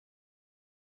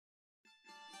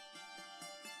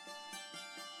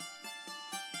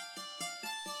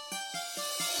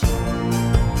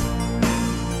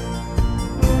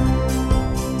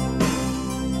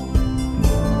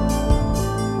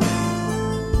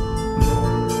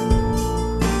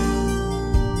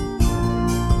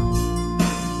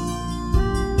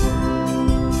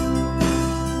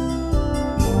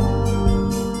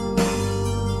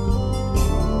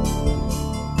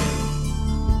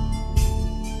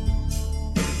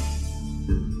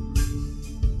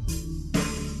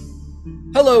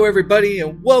Hello, everybody,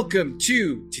 and welcome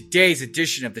to today's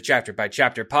edition of the Chapter by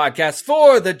Chapter podcast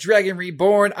for the Dragon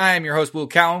Reborn. I am your host, Will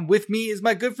Cowan. With me is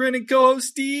my good friend and co-host,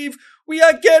 Steve. We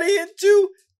are getting into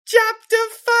Chapter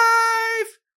 5.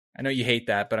 I know you hate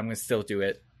that, but I'm going to still do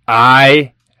it.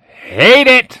 I hate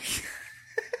it,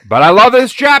 but I love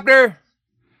this chapter.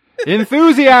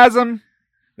 Enthusiasm.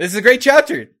 This is a great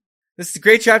chapter. This is a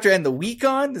great chapter to end the week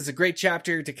on. This is a great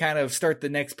chapter to kind of start the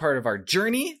next part of our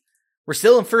journey. We're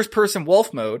still in first-person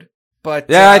wolf mode, but...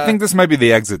 Yeah, I think this might be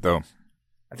the exit, though.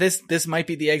 This might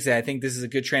be the exit. I think this is a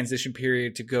good transition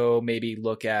period to go maybe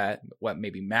look at what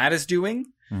maybe Matt is doing,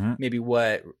 maybe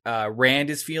what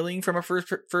Rand is feeling from a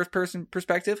first-person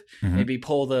perspective, maybe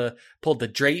pull the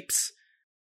drapes.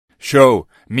 Show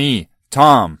me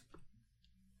Tom.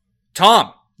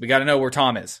 Tom! We got to know where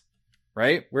Tom is,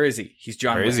 right? Where is he? He's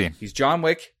John Wick. Where is he? He's John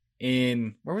Wick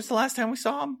in... Where was the last time we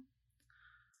saw him?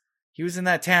 He was in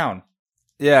that town.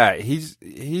 Yeah,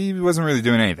 he wasn't really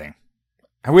doing anything.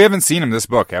 We haven't seen him this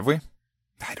book, have we?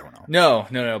 I don't know. No.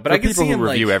 But For I can see him people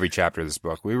who review every chapter of this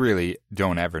book, we really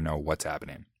don't ever know what's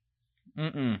happening.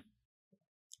 But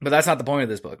that's not the point of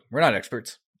this book. We're not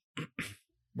experts.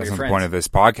 That's not the point of this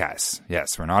podcast.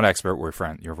 Yes, we're not expert. We're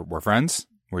friends. We're friends.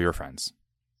 We're your friends.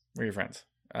 We're your friends.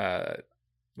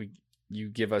 You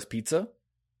give us pizza.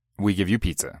 We give you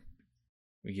pizza.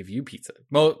 We give you pizza.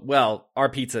 Well, our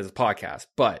pizza is a podcast,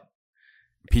 but...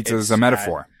 Pizza is a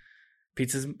metaphor.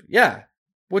 Pizza's... Yeah.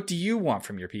 What do you want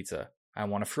from your pizza? I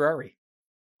want a Ferrari.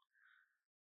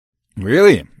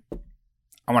 Really?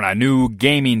 I want a new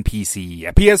gaming PC.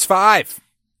 A PS5.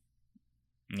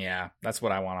 Yeah, that's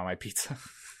what I want on my pizza.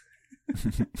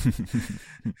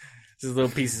 Just little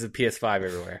pieces of PS5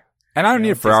 everywhere. And I don't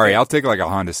need a Ferrari. I'll take like a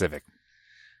Honda Civic.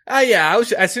 Yeah.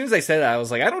 As soon as I said that, I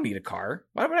was like, I don't need a car.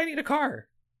 Why would I need a car?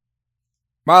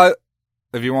 Well,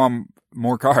 if you want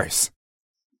more cars.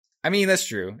 I mean, that's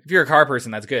true. If you're a car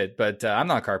person, that's good. But I'm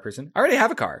not a car person. I already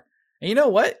have a car. And you know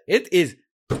what? It is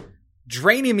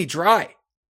draining me dry.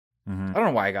 I don't know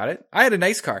why I got it. I had a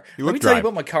nice car. Let me tell you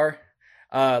about my car.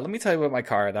 Let me tell you about my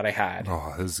car that I had.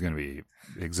 Oh, this is going to be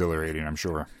exhilarating, I'm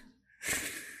sure.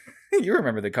 You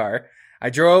remember the car. I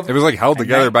drove... It was like held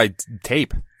together by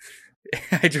tape.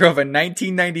 I drove a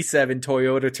 1997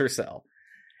 Toyota Tercel.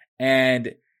 And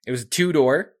it was a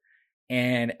 2-door.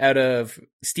 And out of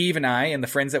Steve and I and the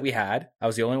friends that we had, I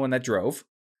was the only one that drove.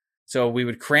 So we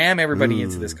would cram everybody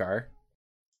into this car.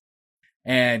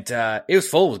 And it was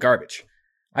full of garbage.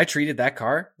 I treated that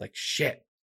car like shit.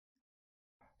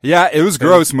 Yeah, it was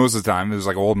gross most of the time. There was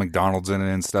like old McDonald's in it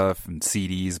and stuff, and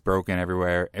CDs broken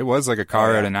everywhere. It was like a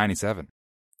car out of 97,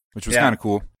 which was kind of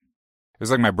cool. It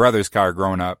was like my brother's car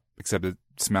growing up, except it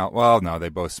smelled... Well, no, they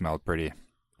both smelled pretty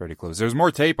close. There's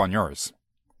more tape on yours.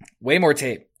 Way more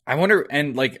tape. I wonder,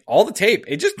 and like all the tape,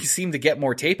 it just seemed to get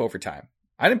more tape over time.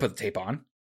 I didn't put the tape on.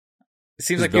 It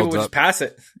seems like people would just pass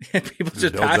it. People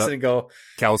just pass it and go...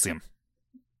 Calcium.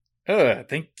 I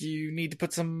think you need to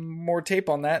put some more tape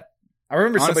on that. I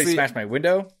remember somebody smashed my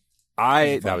window.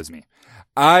 That was me.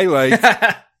 I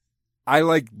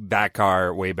like that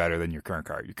car way better than your current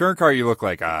car. Your current car, you look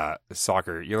like a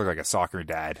soccer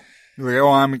dad. You're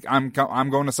like, I'm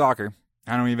going to soccer.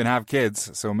 I don't even have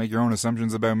kids, so make your own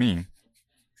assumptions about me.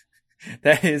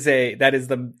 That is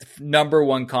the number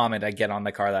one comment I get on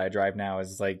the car that I drive now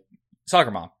is like, soccer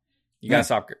mom. You got a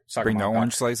soccer Bring mom the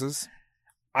orange slices.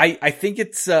 I think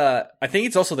it's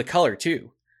also the color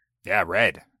too. Yeah,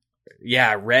 red.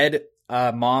 Yeah, red.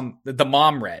 The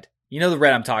mom red. You know the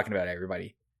red I'm talking about,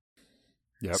 everybody.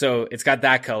 Yep. So it's got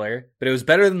that color, but it was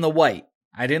better than the white.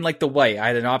 I didn't like the white. I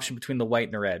had an option between the white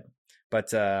and the red.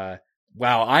 But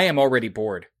wow, I am already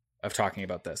bored of talking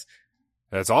about this.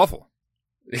 That's awful.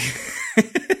 This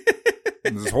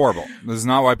is horrible. This is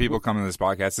not why people come to this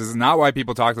podcast. This is not why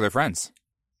people talk to their friends.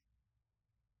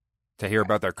 To hear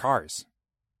about their cars.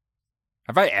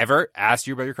 Have I ever asked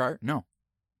you about your car? No.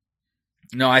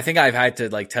 No, I think I've had to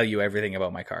like tell you everything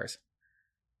about my cars.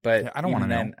 But yeah, I don't want to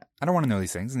know. I don't want to know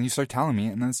these things, and you start telling me,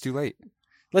 and then it's too late.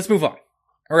 Let's move on.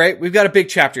 All right, we've got a big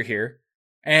chapter here,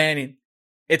 and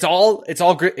it's all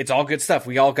good. It's all good stuff.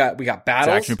 We got battles.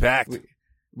 It's action packed.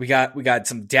 We got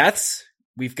some deaths.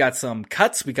 We've got some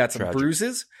cuts. We got some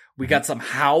bruises. We got some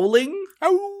howling.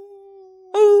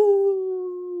 Oh,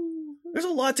 there's a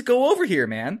lot to go over here,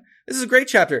 man. This is a great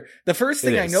chapter. The first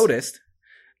thing I noticed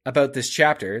about this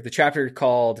chapter, the chapter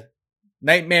called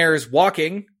Nightmares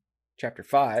Walking, chapter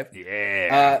 5.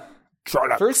 Yeah.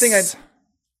 First thing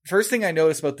I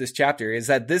noticed about this chapter is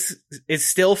that this is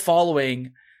still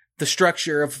following the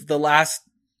structure of the last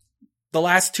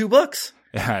 2 books.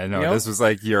 Yeah, I know. You know? This was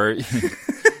like your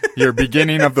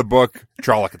beginning of the book,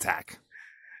 Trolloc Attack.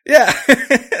 Yeah.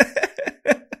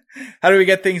 How do we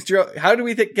get things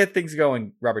get things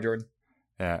going, Robert Jordan?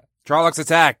 Yeah. Trollocs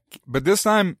attack. But this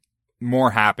time,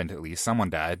 more happened at least. Someone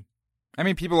died. I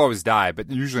mean, people always die,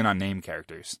 but usually not named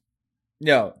characters.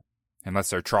 No.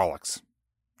 Unless they're Trollocs.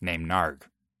 Named Narg.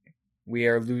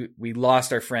 We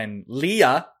lost our friend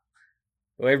Leah.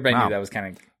 Well, everybody knew that was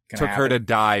kind of took her to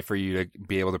die for you to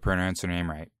be able to pronounce her name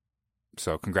right.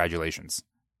 So, congratulations.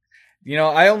 You know,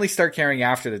 I only start caring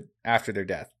after their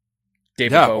death.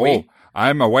 David Bowie. Oh,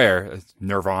 I'm aware.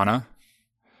 Nirvana.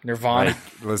 Like,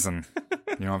 listen,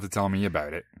 you don't have to tell me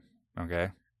about it. Okay?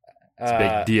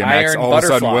 It's big DMX. Iron All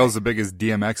Butterfly. of a sudden, Will's the biggest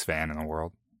DMX fan in the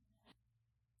world.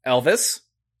 Elvis.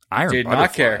 Iron did Butterfly.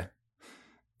 Not care.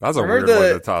 That's a weird one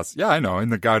to toss. Yeah, I know. In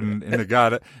the garden,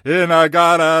 Anita.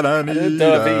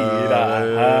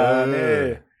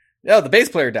 No, the bass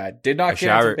player died. Did not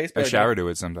care. I shower to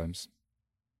it sometimes.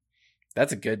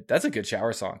 That's a good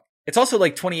shower song. It's also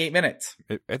like 28 minutes.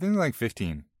 I think like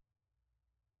 15.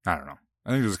 I don't know. I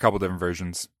think there's a couple different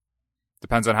versions.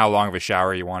 Depends on how long of a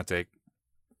shower you want to take.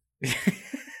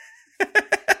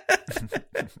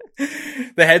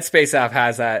 The Headspace app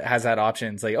has that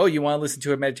option. It's like, oh, you want to listen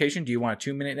to a meditation? Do you want a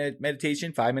 2-minute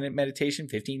meditation, 5-minute meditation,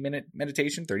 15-minute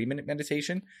meditation, 30-minute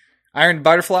meditation? Iron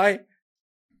Butterfly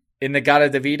in the Gata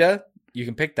Davida, you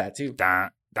can pick that too.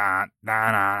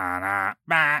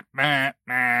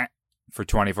 For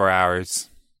 24 hours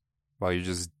while you're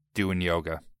just doing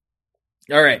yoga.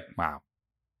 All right. Wow.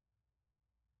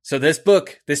 So this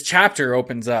chapter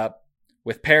opens up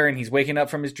with Perrin. He's waking up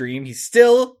from his dream. He's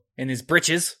still in his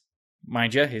breeches,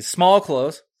 mind you, his small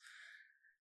clothes.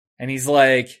 And he's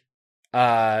hearing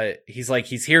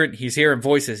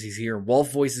voices. He's hearing wolf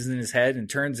voices in his head. And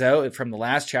turns out from the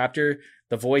last chapter,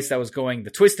 the voice that was going, the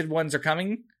twisted ones are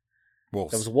coming.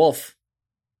 Wolves. That was a wolf.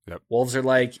 Yep. Wolves are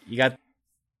like, you got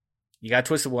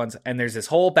twisted ones. And there's this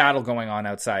whole battle going on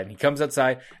outside. And he comes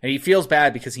outside and he feels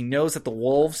bad because he knows that the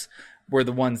wolves were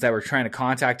the ones that were trying to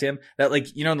contact him. That,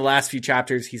 like, you know, in the last few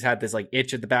chapters, he's had this like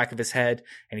itch at the back of his head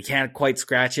and he can't quite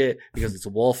scratch it because it's a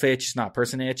wolf itch. It's not a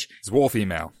person itch. It's wolf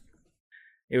email.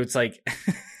 It was like,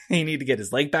 he need to get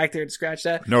his leg back there to scratch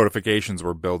that. Notifications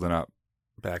were building up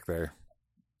back there.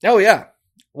 Oh yeah.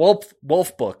 Wolf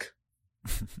book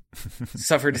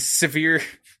suffered a severe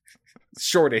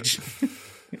outage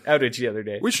the other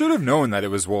day. We should have known that it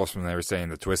was wolves when they were saying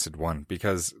the twisted one,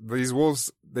 because these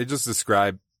wolves, they've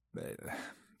got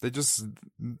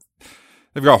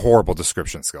horrible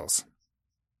description skills.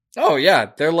 Oh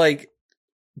yeah. They're like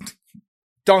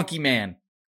Donkey Man.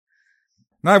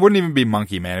 No, it wouldn't even be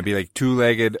monkey man. It'd be like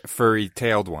 2-legged,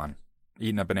 furry-tailed one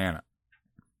eating a banana.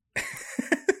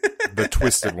 The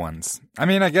twisted ones. I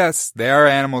mean, I guess they are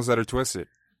animals that are twisted.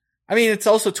 I mean, it's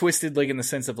also twisted, like, in the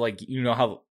sense of, like, you know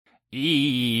how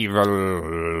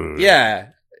evil.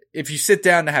 Yeah. If you sit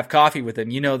down to have coffee with them,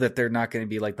 you know that they're not going to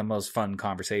be, like, the most fun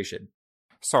conversation.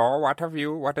 So, what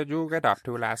did you get up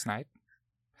to last night?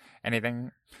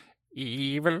 Anything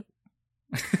evil?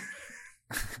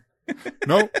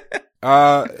 No.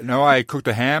 No, I cooked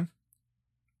a ham.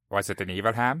 Was it an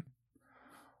evil ham?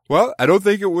 Well, I don't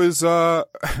think it was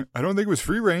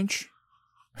free range.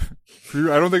 I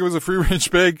don't think it was a free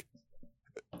range pig.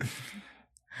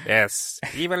 Yes,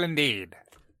 evil indeed.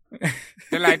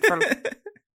 Delightful.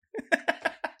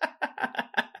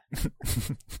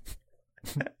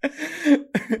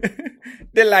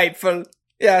 Delightful.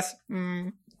 Yes.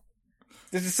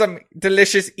 This is some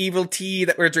delicious evil tea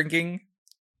that we're drinking.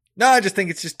 No, I just think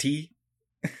it's just tea.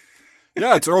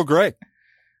 Yeah, it's Earl Grey.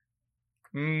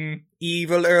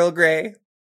 Evil Earl Grey.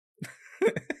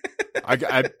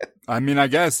 I mean, I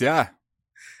guess, yeah.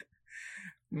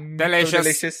 Delicious. So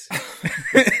delicious.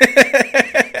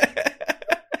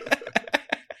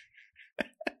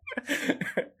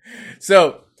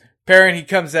 So, Perrin, he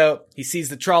comes out, he sees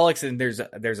the Trollocs, and there's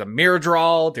a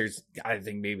Myrddraal. There's, I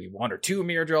think, maybe 1 or 2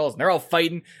 Myrddraals, and they're all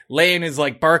fighting. Leyen is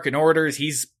like barking orders.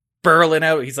 He's burling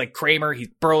out. He's like Kramer. He's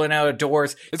burling out of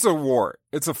doors. It's a war.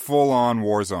 It's a full-on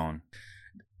war zone.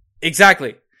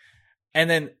 Exactly. And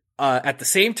then at the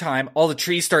same time, all the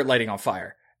trees start lighting on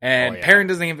fire. And Perrin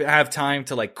doesn't even have time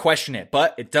to like question it,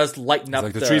 but it does lighten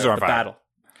up the trees are on fire. Battle.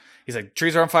 He's like,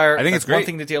 trees are on fire. I think That's it's great. One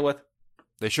thing to deal with.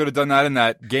 They should have done that in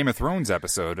that Game of Thrones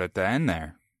episode at the end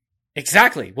there.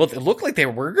 Exactly. Well, it looked like they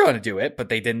were going to do it, but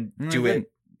they didn't do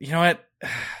it. You know what?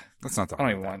 Let's not talk I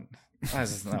don't about even want. I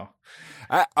just know.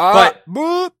 But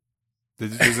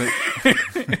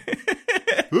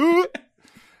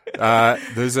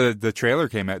the trailer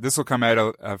came out. This will come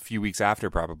out a few weeks after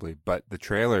probably, but the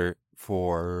trailer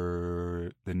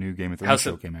for the new Game of Thrones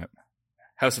show came out.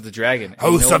 House of the Dragon.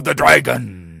 House of the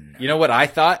Dragon. You know what I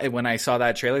thought when I saw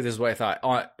that trailer? This is what I thought.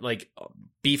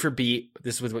 beat for beat.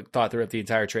 This was what I thought throughout the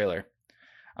entire trailer.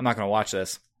 I'm not going to watch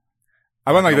this.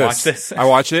 I went like this. I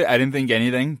watched it. I didn't think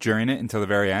anything during it until the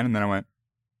very end. And then I went,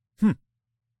 And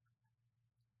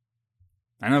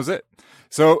that was it.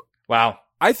 So, wow.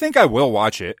 I think I will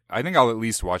watch it. I think I'll at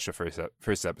least watch the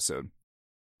first episode.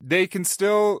 They can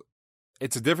still,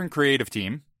 it's a different creative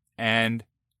team. And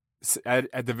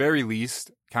at the very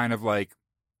least, kind of like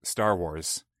Star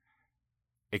Wars,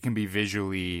 it can be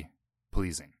visually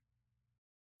pleasing.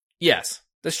 Yes,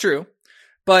 that's true.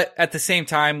 But at the same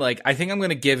time, like, I think I'm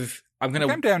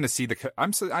down to see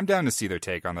I'm down to see their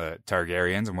take on the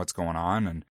Targaryens and what's going on,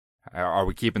 and are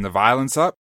we keeping the violence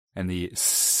up and the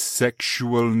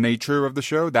sexual nature of the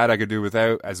show? That I could do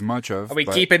without as much of. Are we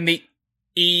keeping the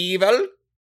evil?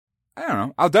 I don't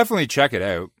know. I'll definitely check it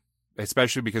out,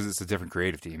 especially because it's a different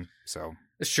creative team. So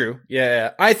it's true.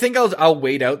 Yeah, I think I'll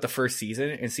wait out the first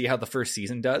season and see how the first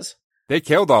season does. They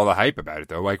killed all the hype about it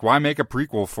though. Like, why make a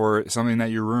prequel for something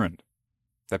that you ruined?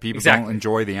 That people don't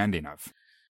enjoy the ending of.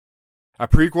 A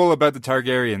prequel about the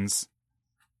Targaryens,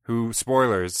 who,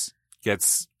 spoilers,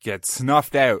 gets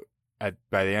snuffed out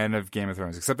by the end of Game of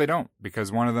Thrones. Except they don't,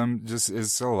 because one of them just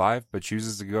is still alive, but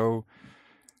chooses to go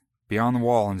beyond the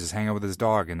wall and just hang out with his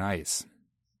dog in the ice.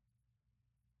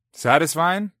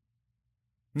 Satisfying?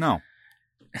 No.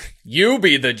 You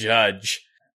be the judge.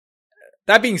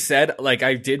 That being said, like,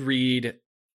 I haven't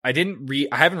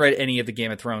read any of the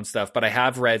Game of Thrones stuff, but I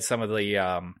have read some of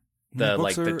the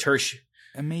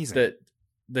amazing.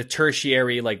 The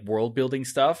tertiary, like, world building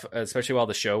stuff, especially while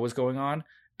the show was going on.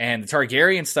 And the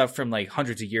Targaryen stuff from, like,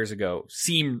 hundreds of years ago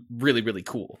seem really, really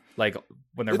cool. Like,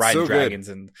 when they're riding dragons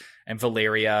and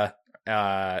Valyria,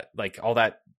 like, all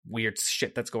that weird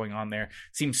shit that's going on there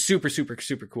seems super, super,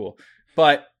 super cool.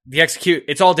 But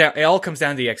it all comes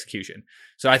down to the execution.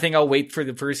 So I think I'll wait for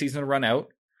the first season to run out.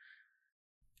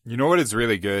 You know what is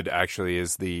really good, actually,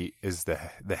 is the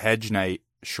Hedge Knight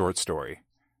short story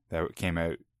that came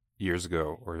out years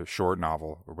ago, or a short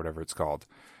novel, or whatever it's called.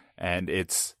 And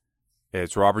it's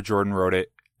Robert Jordan wrote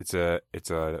it. It's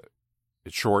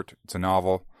short. It's a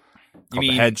novel called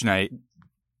The Hedge Knight.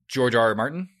 George R. R.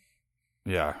 Martin?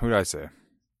 Yeah, who did I say?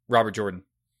 Robert Jordan.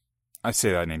 I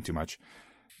say that name too much.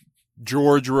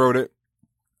 George wrote it.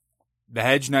 The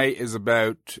Hedge Knight is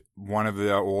about one of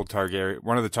the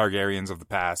Targaryens of the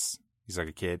past. He's like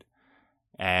a kid,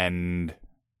 and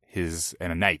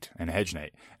a knight, and a hedge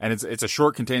knight, and it's a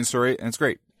short, contained story, and it's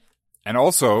great. And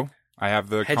also, I have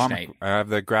the I have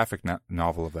the graphic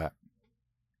novel of that.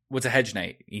 What's a hedge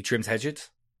knight? He trims hedges.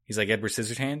 He's like Edward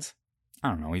Scissorhands. I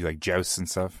don't know. He like jousts and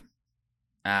stuff.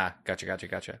 Ah, gotcha.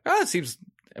 Oh, it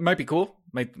might be cool.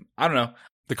 I don't know.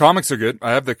 The comics are good.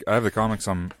 I have the comics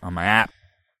on my app.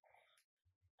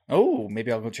 Oh,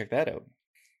 maybe I'll go check that out.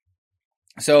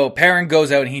 So Perrin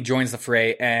goes out and he joins the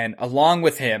fray, and along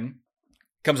with him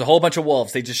comes a whole bunch of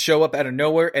wolves. They just show up out of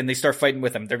nowhere and they start fighting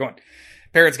with him. They're going,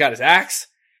 Perrin's got his axe.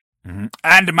 Mm-hmm.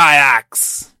 And my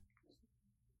axe.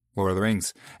 Lord of the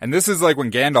Rings. And this is like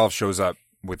when Gandalf shows up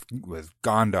with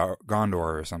Gondor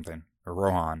or something, or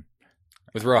Rohan.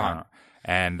 With Rohan.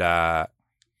 And it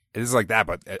is like that,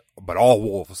 but all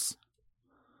wolves.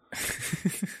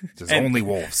 Just only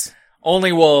wolves.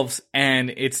 Only wolves,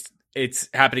 and it's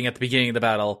happening at the beginning of the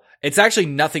battle. It's actually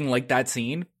nothing like that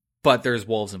scene, but there's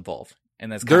wolves involved,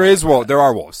 and that's there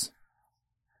are wolves.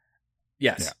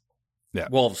 Yes, yeah,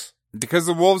 wolves. Because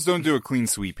the wolves don't do a clean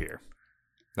sweep here.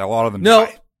 A lot of them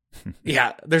die.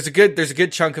 Yeah, there's a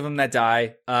good chunk of them that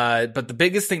die. But the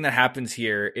biggest thing that happens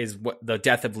here is the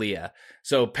death of Leah.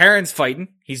 So Perrin's fighting.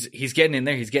 He's getting in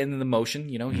there. He's getting in the motion.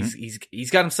 You know,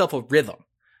 he's got himself a rhythm.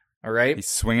 All right. He's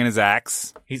swinging his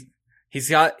axe.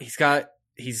 He's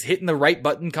hitting the right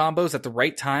button combos at the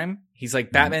right time. He's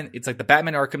like Batman. It's like the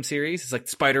Batman Arkham series. It's like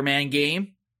the Spider-Man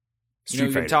game. You know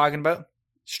what I'm talking about?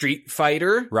 Street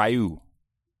Fighter. Ryu.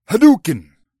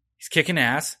 Hadouken. He's kicking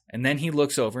ass, and then he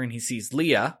looks over and he sees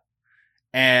Leah,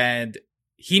 and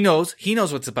he knows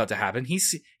what's about to happen.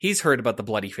 He's heard about the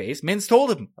bloody face. Min's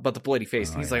told him about the bloody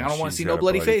face, and he's like, I don't want to see no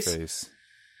bloody face.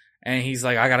 And he's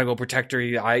like, I gotta go protect her.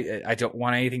 I don't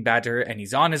want anything bad to her. And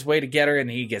he's on his way to get her, and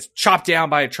he gets chopped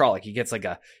down by a Trolloc. He gets like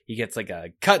a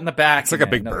cut in the back. It's like a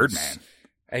big bird man.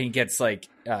 And he gets like,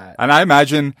 and I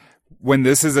imagine when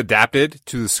this is adapted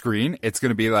to the screen, it's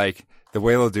gonna be like, the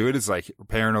way they'll do it is like,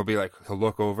 Perrin will be like, he'll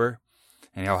look over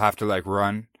and he'll have to like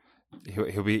run. He'll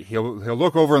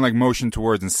look over and like motion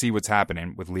towards and see what's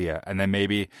happening with Leah. And then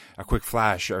maybe a quick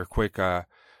flash or a quick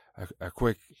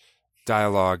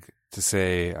dialogue to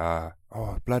say,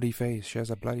 oh, bloody face. She has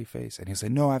a bloody face. And he'll say,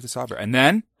 no, I have to stop her. And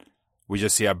then we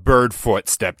just see a bird foot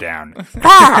step down.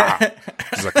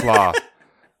 Just a claw.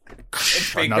 It's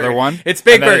Big another Bird. one. It's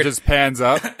Big and then Bird. it just pans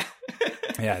up.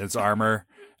 Yeah, it's armor,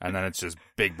 and then it's just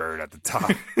Big Bird at the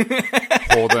top,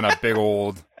 holding a big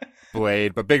old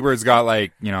blade. But Big Bird's got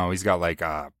like, he's got like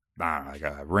I don't know, like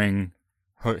a ring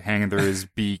hanging through his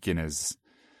beak and his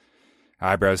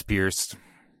eyebrows pierced.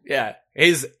 Yeah,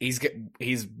 he's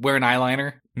wearing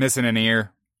eyeliner. Missing an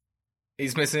ear.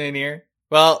 He's missing an ear.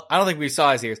 Well, I don't think we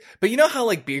saw his ears, but you know how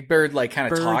like Big Bird like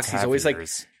kind of talks. He's always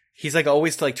ears.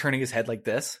 always like turning his head like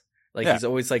this. Like Yeah. he's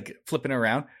always like flipping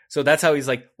around. So that's how he's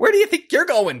like, "Where do you think you're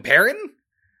going, Perrin?"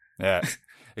 Yeah.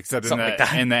 Except in Something like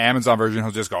that. in the Amazon version,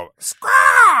 he'll just go,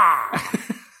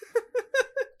 "Squaw!"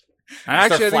 And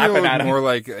actually, I think flapping it at look him. more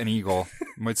like an eagle.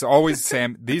 It's always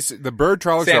Sam. The bird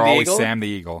Trollocs Sam are the always Eagle? Sam the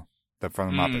Eagle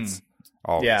from the Muppets.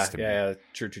 Always. Yeah, to me. yeah,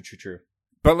 true.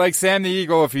 But like Sam the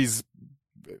Eagle, if he's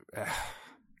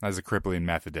has a crippling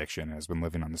meth addiction and has been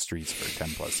living on the streets for 10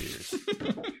 plus years,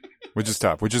 which is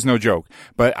tough, which is no joke.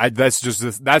 But that's just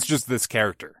this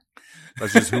character.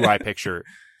 That's just who I picture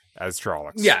as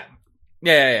Trollocs.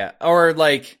 Yeah. Or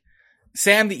like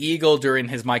Sam the Eagle during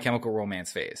his My Chemical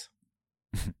Romance phase.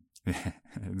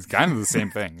 It's kind of the same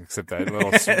thing, except that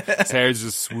little his hair's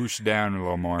just swooshed down a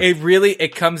little more.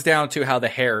 It comes down to how the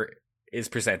hair is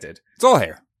presented. It's all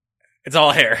hair. It's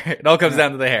all hair. It all comes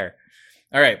down to the hair.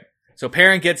 All right. So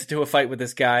Perrin gets into a fight with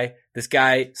this guy. This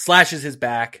guy slashes his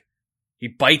back. He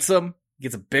bites him.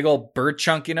 Gets a big old bird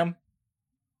chunk in him.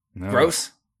 No.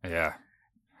 Gross. Yeah.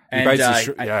 He And, bites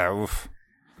oof.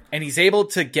 And he's able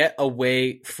to get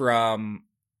away from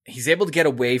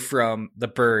the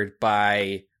bird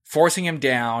by forcing him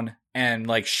down and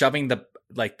like shoving the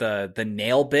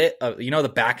nail bit of,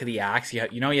 the back of the axe. You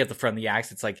have the front of the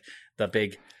axe. It's like the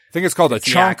big. I think it's called a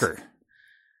the axe. chonker.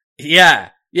 Yeah.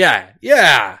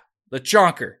 The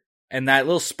chonker. And that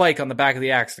little spike on the back of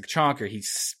the axe, the chonker, he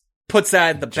puts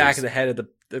that at the back of the head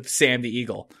of Sam the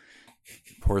Eagle.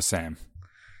 Poor Sam.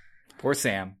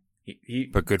 He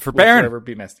But good for will Perrin. forever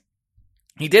be missed.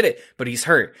 He did it, but he's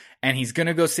hurt. And he's going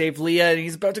to go save Leah, and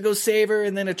he's about to go save her,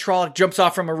 and then a Trolloc jumps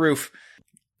off from a roof.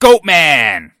 Goat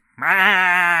Man!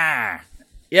 Ah!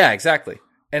 Yeah, exactly.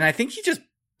 And I think he just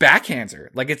backhands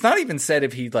her. Like, it's not even said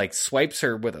if he, like, swipes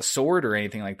her with a sword or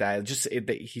anything like that.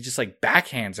 He just, like,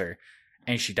 backhands her,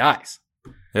 and she dies.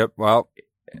 Yep, well,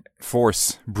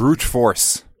 brute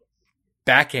force.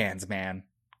 Backhands, man.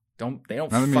 They don't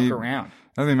fuck around.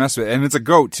 Nothing mess with it. And it's a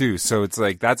goat, too, so it's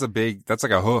like, that's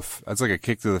like a hoof. That's like a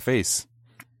kick to the face.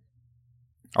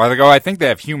 I think they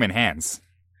have human hands.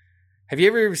 Have you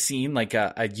ever seen, like,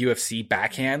 a UFC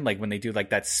backhand? Like, when they do, like,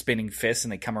 that spinning fist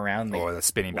and they come around? The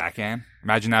spinning backhand?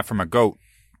 Imagine that from a goat.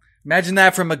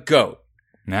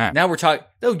 Nah. Now we're talking...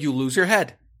 Oh, you lose your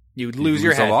head. You'd lose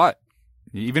your head. A lot.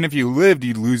 Even if you lived,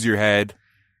 you'd lose your head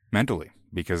mentally.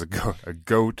 Because a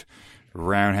goat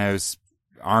roundhouse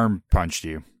arm punched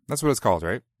you. That's what it's called,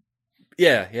 right?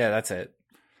 Yeah, that's it.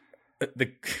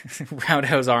 The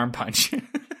roundhouse arm punch.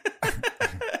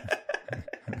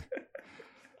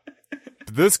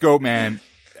 This goat man,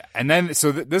 and then this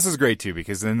is great too,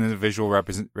 because then the visual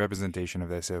representation of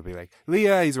this, it'll be like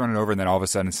Leah, he's running over, and then all of a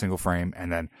sudden single frame,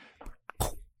 and then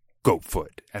goat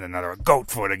foot, and then another goat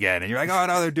foot again, and you're like, oh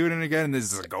no, they're doing it again, and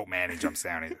this is a goat man. He jumps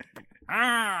down, he's like,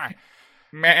 ah,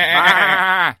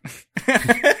 ah.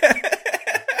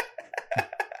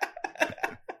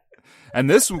 And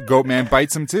this goat man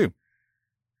bites him too.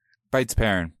 Bites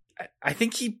Perrin. I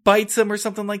think he bites him or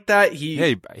something like that.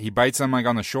 He bites him like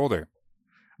on the shoulder.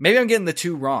 Maybe I'm getting the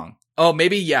two wrong. Oh,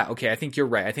 maybe, yeah. Okay, I think you're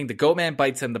right. I think the goat man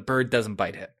bites him. The bird doesn't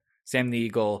bite him. Sam the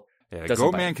Eagle doesn't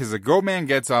goat bite man, him. because the goat man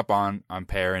gets up on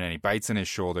Perrin and he bites in his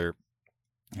shoulder,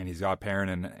 and he's got Perrin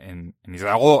and he's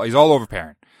all over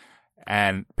Perrin,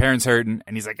 and Perrin's hurting,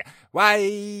 and he's like, why?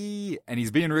 And he's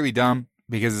being really dumb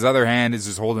because his other hand is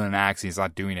just holding an axe and he's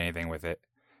not doing anything with it.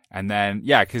 And then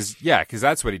because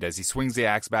that's what he does. He swings the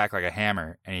axe back like a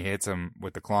hammer and he hits him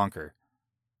with the clonker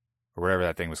or whatever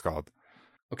that thing was called.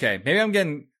 Okay, maybe I'm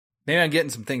getting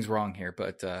some things wrong here,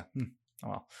 but oh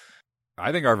well.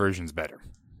 I think our version's better.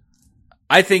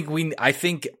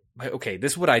 Okay,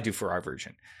 this is what I do for our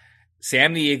version.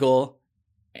 Sam the Eagle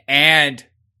and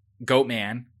Goat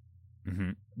Man,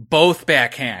 both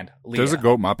backhand Leah. There's a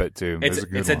goat Muppet too.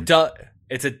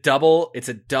 It's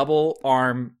a double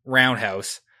arm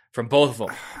roundhouse from both of them.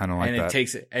 I don't like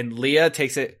that. And Leah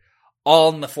takes it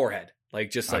all in the forehead,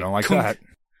 like just like I don't like that.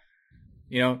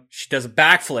 She does a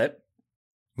backflip,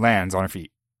 lands on her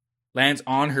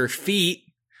feet,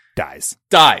 dies.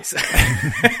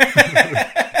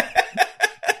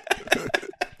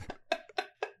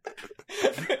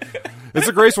 It's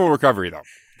a graceful recovery though.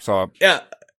 So yeah.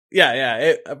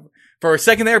 For a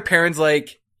second there, Perrin's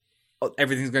like, oh,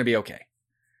 everything's gonna be okay.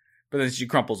 but then she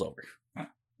crumples over.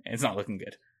 It's not looking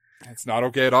good. It's not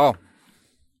okay at all.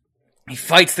 He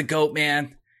fights the goat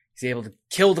man. He's able to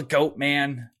kill the goat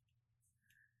man.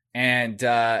 And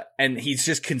he's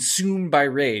just consumed by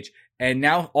rage. And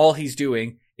now all he's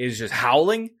doing is just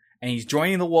howling, and he's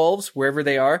joining the wolves wherever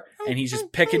they are, and he's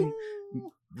just picking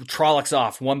Trollocs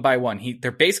off one by one.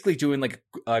 They're basically doing like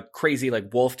a crazy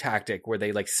like wolf tactic where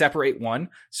they like separate one,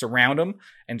 surround them,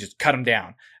 and just cut them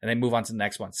down, and then move on to the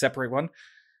next one. Separate one.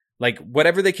 Like,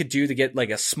 whatever they could do to get,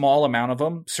 like, a small amount of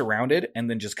them surrounded and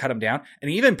then just cut them down. And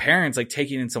even Perrin's, like,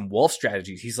 taking in some wolf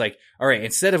strategies. He's like, all right,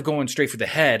 instead of going straight for the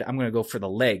head, I'm going to go for the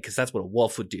leg because that's what a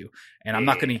wolf would do. And I'm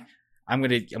going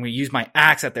to use my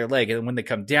axe at their leg. And when they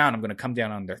come down, I'm going to come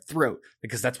down on their throat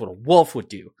because that's what a wolf would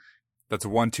do. That's a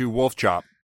 1-2 wolf chop.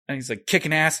 And he's, like,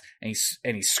 kicking ass and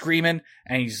he's screaming.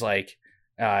 And he's like,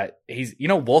 you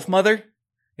know, Wolf Mother?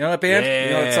 You know that band? Yeah.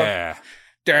 You know that song?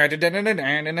 I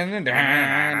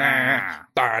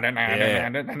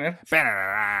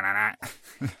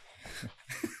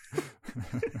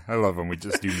love when we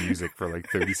just do music for like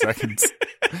 30 seconds.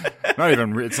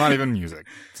 It's not even music.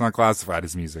 It's not classified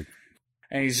as music.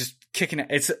 And he's just kicking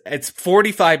it. It's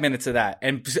 45 minutes of that.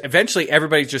 And eventually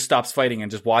everybody just stops fighting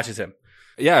and just watches him.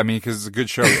 Yeah, I mean, because it's a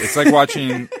good show. It's like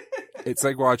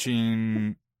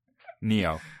watching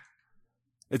Neo.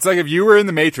 It's like if you were in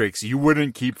the Matrix, you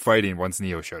wouldn't keep fighting once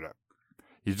Neo showed up.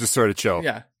 You just sort of chill.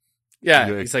 Yeah.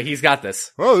 Yeah. He's like, he's got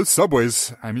this. Well, the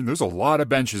subways, I mean, there's a lot of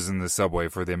benches in this subway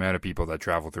for the amount of people that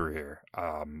travel through here.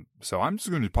 So I'm just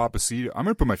going to pop a seat. I'm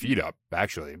going to put my feet up,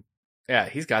 actually. Yeah,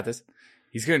 he's got this.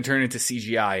 He's going to turn into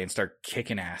CGI and start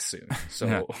kicking ass soon. So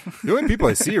yeah. The only people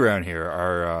I see around here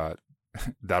are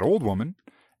that old woman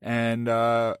and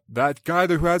that guy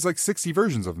who has like 60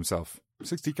 versions of himself,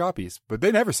 60 copies, but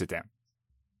they never sit down.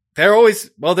 They're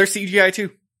CGI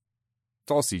too.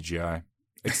 It's all CGI.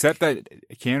 Except that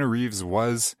Keanu Reeves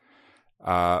was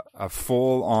a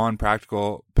full-on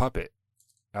practical puppet,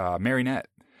 marionette,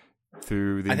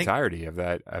 through the entirety of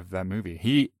that movie.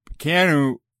 He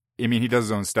does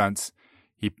his own stunts.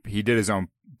 He did his own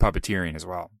puppeteering as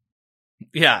well.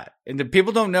 Yeah, and the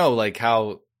people don't know like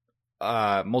how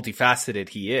multifaceted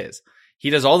he is. He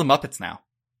does all the Muppets now.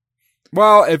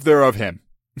 Well, if they're of him.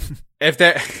 If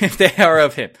they are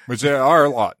of him. Which there are a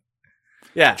lot.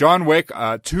 Yeah. John Wick,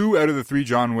 2 out of the 3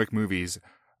 John Wick movies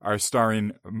are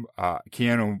starring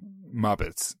Keanu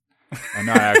Muppets. And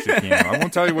not actually Keanu. I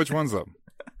won't tell you which ones though.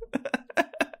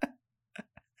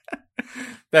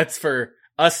 That's for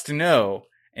us to know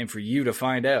and for you to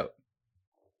find out.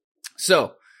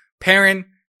 So, Perrin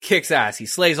kicks ass. He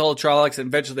slays all the Trollocs and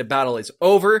eventually the battle is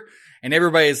over. And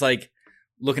everybody's like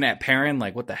looking at Perrin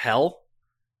like, what the hell?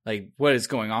 Like, what is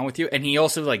going on with you? And he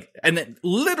also like, and then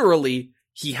literally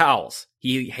he howls.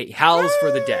 He howls for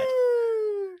the dead.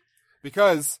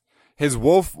 Because his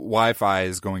wolf Wi-Fi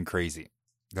is going crazy.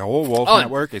 The whole wolf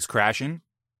network is crashing.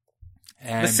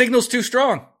 And the signal's too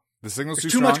strong. There's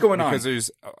too much going on. Because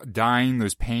there's dying,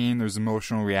 there's pain, there's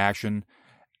emotional reaction,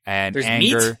 and there's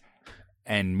anger, meat.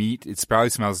 And meat. It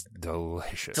probably smells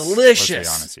delicious. Delicious. Let's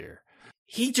be honest here.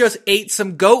 He just ate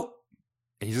some goat.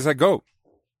 He just had goat.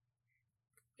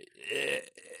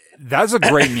 That's a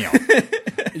great meal.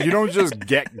 You don't just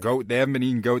get goat. They haven't been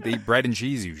eating goat. They eat bread and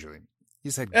cheese usually.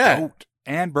 He said goat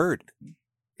and bird.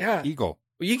 Yeah. Eagle.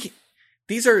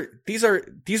 These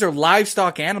are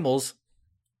livestock animals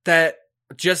that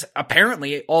just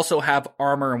apparently also have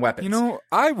armor and weapons. You know,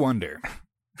 I wonder,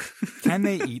 can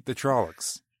they eat the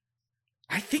Trollocs?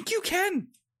 I think you can.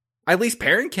 At least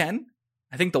Perrin can.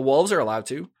 I think the wolves are allowed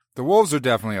to. The wolves are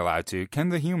definitely allowed to. Can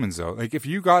the humans though? Like if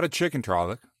you got a chicken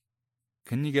Trolloc,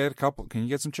 can you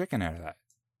get some chicken out of that?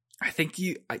 I think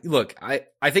I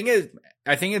think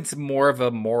it's more of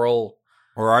a moral.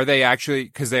 Or are they actually,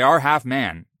 because they are half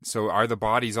man, so are the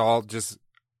bodies all just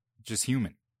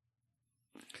human?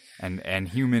 And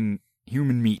human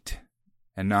meat.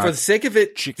 And not for the sake of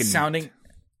it chicken sounding meat.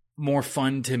 More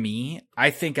fun to me,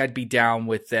 I think I'd be down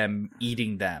with them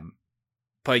eating them.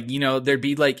 But there'd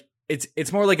be like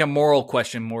it's more like a moral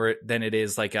question more than it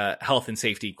is like a health and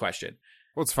safety question.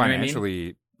 Well, it's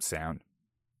financially sound.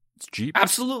 It's cheap.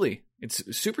 Absolutely.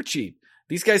 It's super cheap.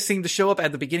 These guys seem to show up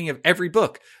at the beginning of every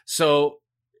book. So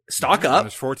stock up.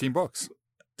 There's 14 books.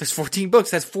 There's 14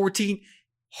 books. That's 14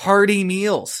 hearty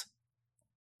meals.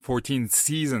 14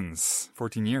 seasons.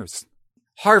 14 years.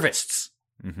 Harvests.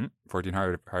 14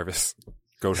 harvests.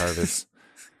 Goat harvests.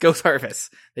 Goat harvests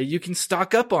that you can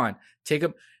stock up on. Take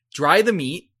them, dry the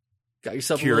meat. Got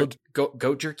yourself a little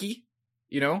goat jerky,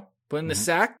 put in the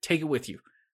sack, take it with you,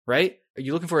 right? Are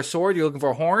you looking for a sword? You're looking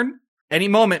for a horn? Any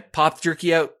moment, pop the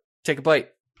jerky out, take a bite.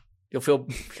 You'll feel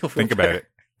Think better.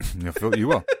 about it. You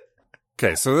will.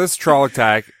 Okay, so this Trolloc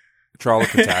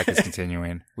attack is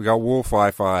continuing. We got Wolf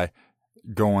Wi-Fi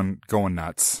going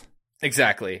nuts.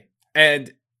 Exactly. And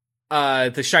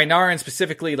the Shinaran,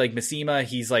 specifically like Mishima,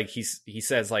 he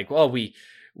says like, well, we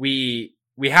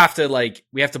have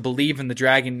to believe in the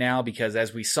dragon now, because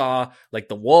as we saw, like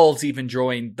the wolves even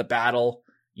joined the battle.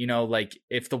 You know, like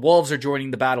if the wolves are joining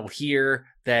the battle here,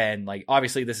 then like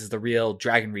obviously this is the real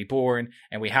Dragon Reborn,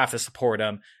 and we have to support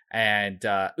them. And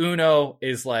Uno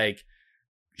is like,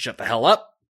 shut the hell up.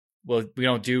 Well, we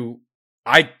don't do.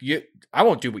 I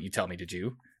won't do what you tell me to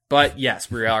do. But yes,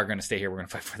 we are going to stay here. We're going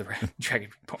to fight for the Dragon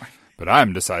Reborn. But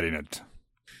I'm deciding it.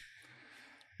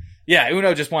 Yeah,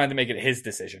 Uno just wanted to make it his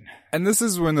decision. And this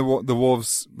is when the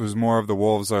wolves, was more of the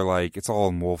wolves are like, it's all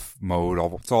in wolf mode.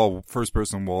 It's all first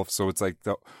person wolf. So it's like,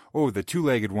 the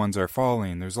 2-legged ones are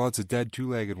falling. There's lots of dead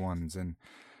 2-legged ones. And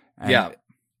yeah.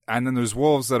 And then there's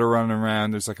wolves that are running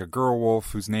around. There's like a girl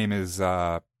wolf whose name is,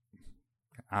 I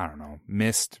don't know,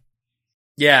 Mist.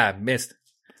 Yeah, Mist.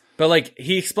 But like,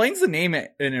 he explains the name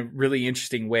in a really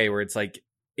interesting way, where it's like,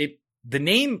 the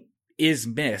name is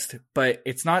mist, but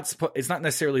it's not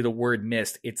necessarily the word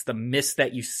mist. It's the mist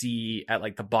that you see at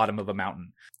like the bottom of a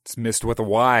mountain. It's Mist with a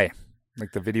Y,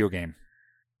 like the video game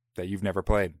that you've never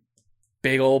played.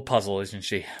 Big old puzzle, isn't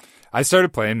she? I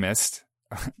started playing Mist.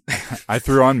 I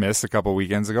threw on Mist a couple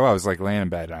weekends ago. I was like laying in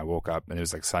bed and I woke up and it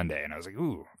was like Sunday and I was like,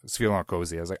 ooh, it's feeling all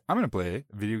cozy. I was like, I'm going to play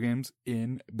video games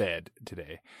in bed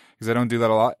today because I don't do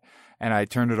that a lot. And I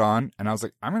turned it on and I was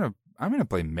like, I'm going to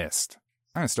play Mist.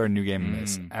 I'm going to start a new game in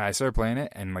this. And I started playing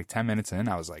it, and like 10 minutes in,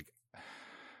 I was like,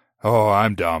 oh,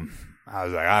 I'm dumb. I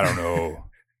was like, I don't know.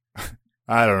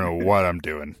 I don't know what I'm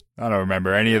doing. I don't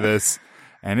remember any of this.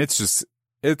 And it's just,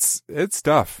 it's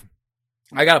tough.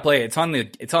 I got to play it.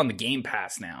 It's on the Game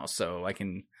Pass now, so I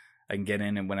can get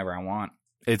in it whenever I want.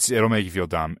 It'll make you feel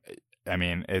dumb. I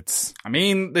mean,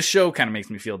 the show kind of makes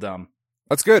me feel dumb.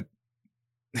 That's good.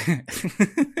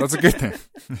 That's a good thing.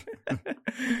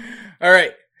 All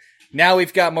right. Now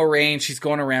we've got Moraine. She's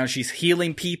going around. She's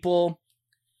healing people.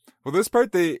 Well, this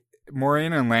part,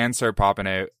 Moraine and Lan start popping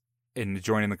out and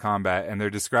joining the combat, and they're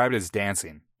described as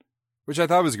dancing, which I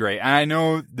thought was great. And I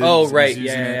know right.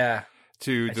 Yeah.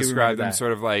 To describe them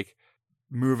sort of like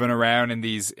moving around in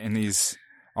these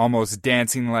almost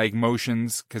dancing-like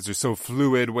motions because they're so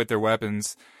fluid with their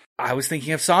weapons. I was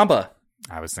thinking of samba.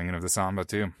 I was thinking of the samba,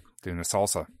 too. Doing the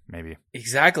salsa, maybe.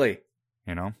 Exactly.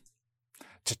 You know?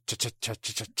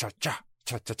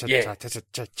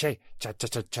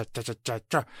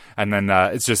 And then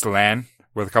it's just Lan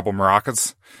with a couple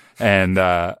maracas, and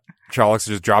Trollocs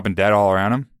are just dropping dead all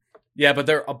around him. Yeah, but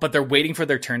they're waiting for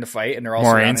their turn to fight, and they're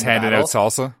also Moraine's handing out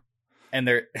salsa, and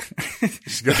the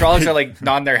Trollocs are like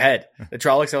nodding their head. The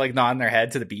Trollocs are like nodding their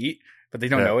head to the beat, but they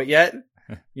don't know it yet.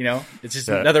 You know, it's just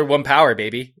another one power,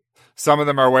 baby. Some of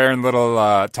them are wearing little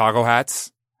toggle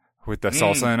hats with the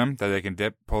salsa in them that they can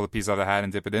pull the piece out of the hat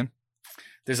and dip it in.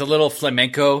 There's a little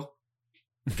flamenco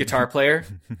guitar player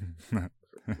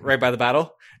right by the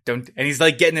battle. And he's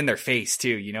like getting in their face too,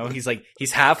 you know? He's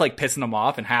half like pissing them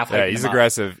off and half like he's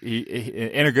aggressive. He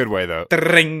in a good way though.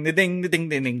 Ding ding ding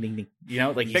ding ding ding. You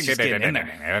know, like he's just getting in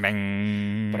there.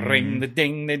 Ring the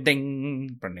ding the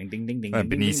ding. Ding ding ding ding.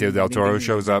 Benicio del Toro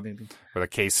shows up with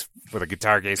a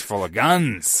guitar case full of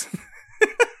guns.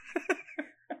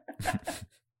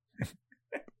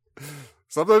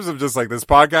 Sometimes I'm just like, this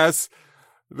podcast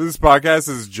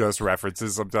is just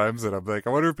references sometimes, and I'm like, I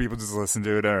wonder if people just listen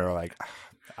to it and are like,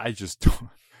 I just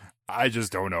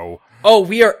don't know. Oh,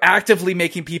 we are actively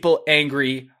making people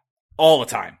angry all the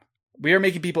time. We are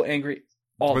making people angry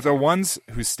all the time. But the ones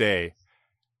who stay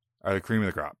are the cream of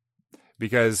the crop,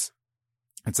 because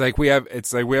it's like we have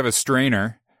a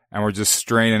strainer and we're just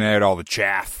straining out all the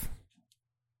chaff.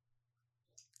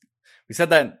 We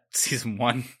said that in season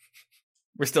 1.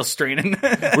 We're still straining.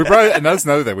 And that's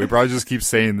another thing. We probably just keep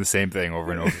saying the same thing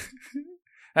over and over.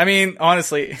 I mean,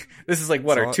 honestly, this is like,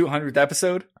 what, our 200th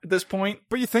episode at this point?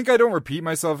 But you think I don't repeat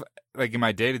myself like in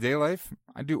my day-to-day life?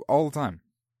 I do all the time.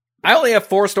 I only have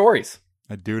 4 stories.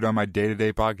 I do it on my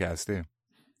day-to-day podcast, too.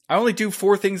 I only do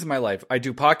 4 things in my life. I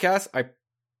do podcasts. I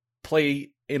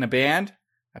play in a band.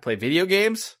 I play video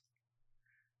games.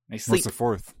 I sleep. What's the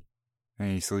 4th?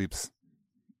 And he sleeps.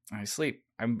 I sleep.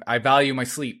 I value my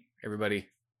sleep, everybody.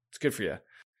 It's good for you.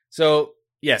 So,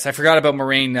 yes, I forgot about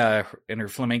Moraine and her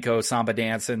flamenco samba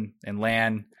dancing, and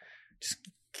Lan just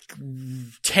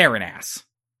tearing ass.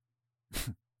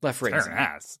 Left, right, tearing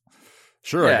ass.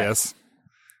 Sure, yeah. I guess.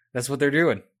 That's what they're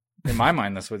doing. In my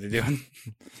mind, that's what they're doing.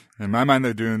 In my mind,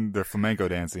 they're doing their flamenco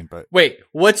dancing, but... Wait,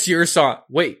 what's your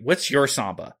what's your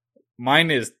samba?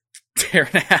 Mine is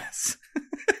tearing ass.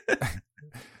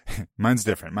 Mine's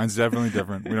different. Mine's definitely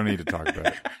different. We don't need to talk about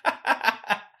it.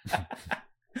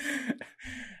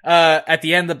 At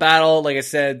the end of the battle, like I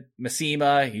said,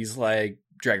 Masima, he's like,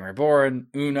 Dragon Reborn,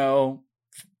 Uno,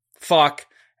 fuck.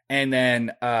 And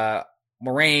then,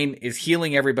 Moraine is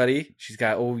healing everybody. She's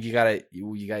got,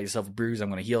 you got yourself a bruise. I'm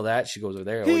going to heal that. She goes over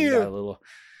there. Heal. You got a little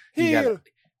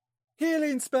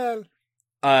healing spell.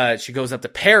 She goes up to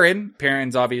Perrin.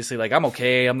 Perrin's obviously like, I'm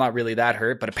okay. I'm not really that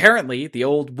hurt. But apparently the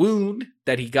old wound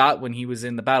that he got when he was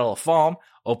in the Battle of Falm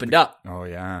opened up. Oh,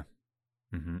 yeah.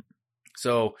 Mm-hmm.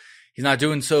 So he's not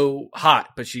doing so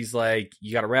hot, but she's like,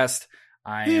 you got to rest.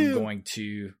 I'm going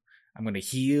to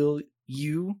heal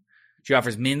you. She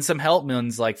offers Min some help.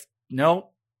 Min's like, no.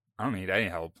 I don't need any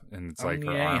help. And it's like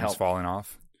her arm's falling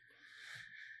off.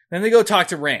 Then they go talk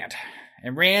to Rand.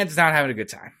 And Rand's not having a good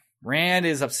time. Rand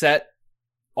is upset.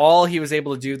 All he was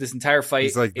able to do this entire fight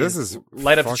He's like, this is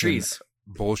light up the trees.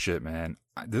 Bullshit, man.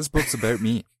 This book's about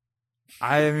me.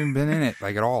 I haven't been in it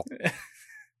like at all.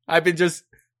 I've been just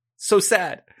so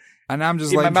sad. And I'm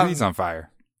just lighting trees on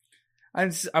fire.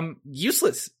 I'm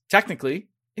useless, technically.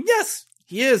 And yes,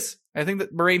 he is. I think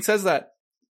that Moraine says that.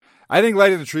 I think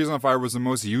lighting the trees on fire was the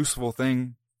most useful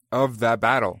thing of that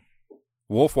battle.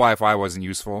 Wolf Wi-Fi wasn't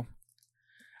useful.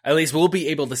 At least we'll be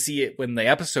able to see it when the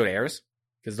episode airs,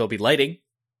 because there'll be lighting.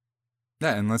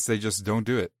 Yeah, unless they just don't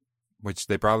do it, which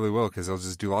they probably will, because they'll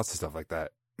just do lots of stuff like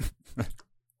that.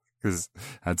 Because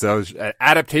that's how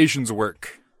adaptations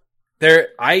work.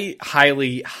 I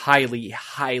highly, highly,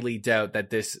 highly doubt that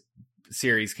this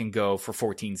series can go for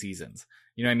 14 seasons.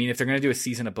 You know what I mean? If they're going to do a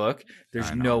season a book,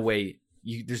 there's no way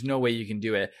you can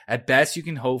do it. At best, you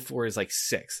can hope for is like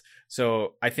 6.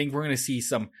 So I think we're going to see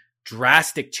some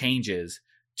drastic changes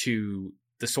to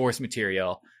the source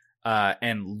material,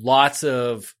 and lots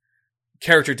of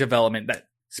character development that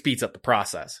speeds up the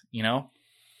process, you know?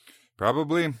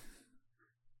 Probably.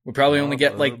 We'll probably only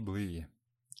get like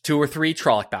 2 or 3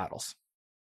 Trolloc battles.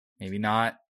 Maybe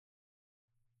not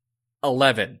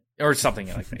 11 or something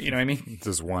like that. You know what I mean?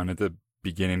 Just one at the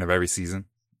beginning of every season.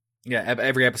 Yeah,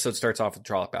 every episode starts off with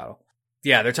a Trolloc battle.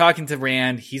 Yeah, they're talking to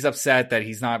Rand. He's upset that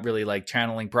he's not really like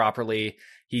channeling properly.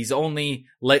 He's only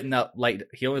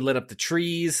he only lit up the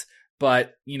trees,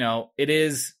 but you know, it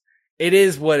is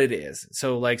what it is.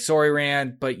 So like, sorry,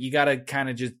 Rand, but you gotta kind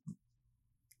of just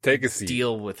take a seat,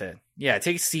 deal with it. Yeah,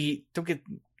 take a seat. Don't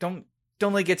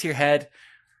let it get to your head.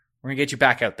 We're gonna get you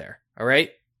back out there. All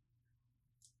right.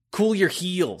 Cool your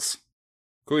heels.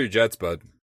 Cool your jets, bud.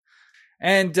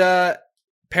 And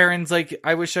Perrin's like,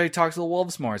 I wish I talked to the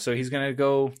wolves more. So he's gonna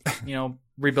go, you know,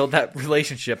 rebuild that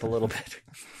relationship a little bit.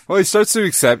 Well, he starts to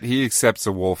accepts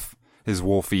the wolf, his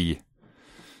wolfiness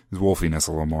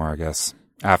a little more, I guess.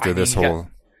 After he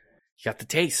got the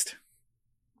taste.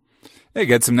 Hey,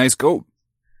 get some nice goat.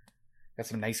 Got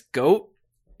some nice goat.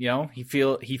 You know, he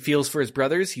feels for his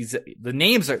brothers. The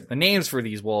names for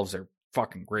these wolves are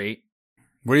fucking great.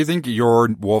 What do you think your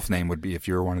wolf name would be if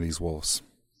you were one of these wolves?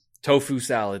 Tofu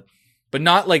salad, but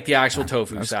not like the actual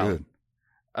tofu salad.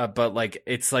 Good. But like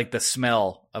it's like the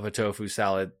smell of a tofu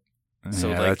salad. So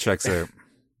yeah, like, that checks out.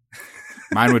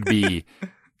 Mine would be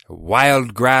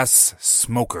wild grass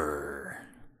smoker.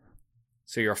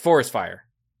 So you're a forest fire.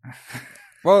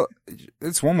 Well,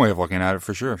 it's one way of looking at it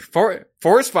for sure.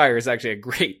 Forest fire is actually a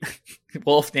great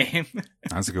wolf name.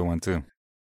 That's a good one too.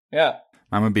 Yeah.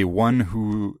 Mine would be one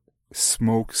who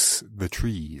smokes the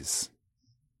trees.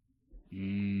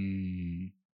 Marijuana,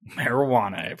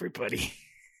 everybody.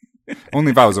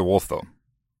 Only if I was a wolf, though.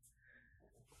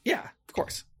 Yeah, of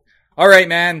course. All right,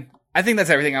 man. I think that's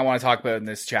everything I want to talk about in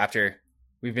this chapter.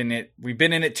 We've been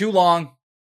in it too long.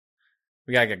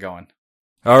 We gotta get going.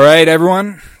 All right,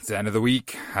 everyone. It's the end of the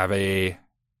week. Have a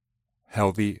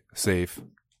healthy, safe,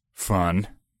 fun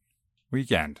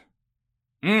weekend.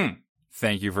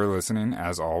 Thank you for listening,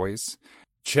 as always.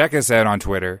 Check us out on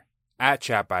Twitter,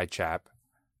 @ChapByChap,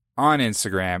 on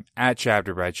Instagram,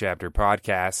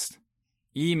 @ChapterByChapterPodcast.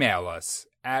 Email us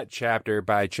at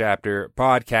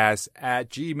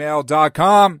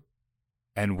chapterbychapterpodcast@gmail.com.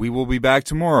 And we will be back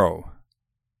tomorrow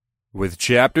with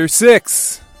Chapter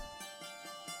 6.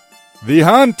 The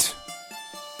hunt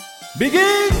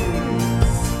begins!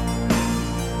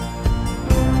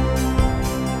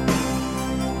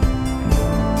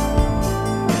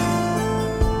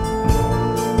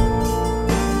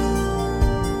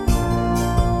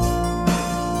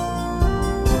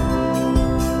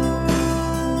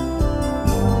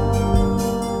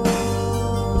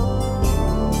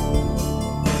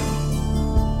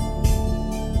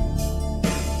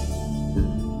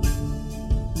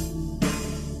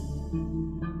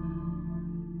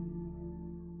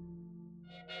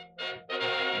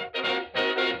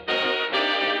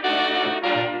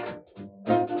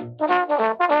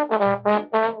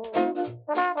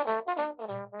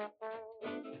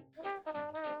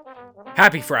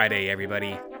 Happy Friday,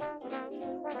 everybody.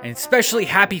 And especially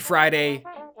happy Friday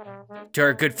to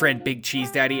our good friend Big Cheese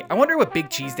Daddy. I wonder what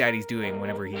Big Cheese Daddy's doing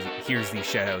whenever he hears these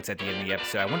shoutouts at the end of the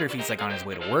episode. I wonder if he's like on his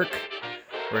way to work,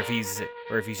 or if he's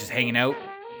just hanging out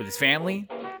with his family,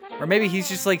 or maybe he's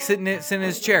just like sitting in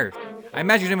his chair. I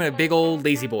imagine him in a big old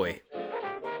lazy boy,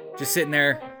 just sitting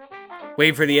there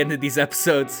waiting for the end of these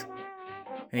episodes.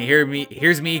 And he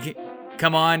hears me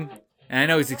come on, and I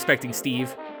know he's expecting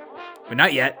Steve, but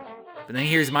not yet. But then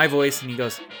he hears my voice and he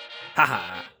goes,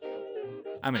 haha,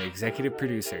 I'm an executive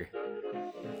producer.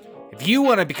 If you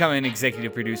want to become an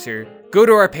executive producer, go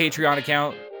to our Patreon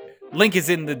account. Link is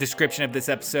in the description of this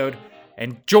episode.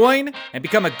 And join and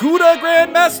become a Gouda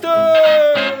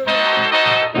Grandmaster!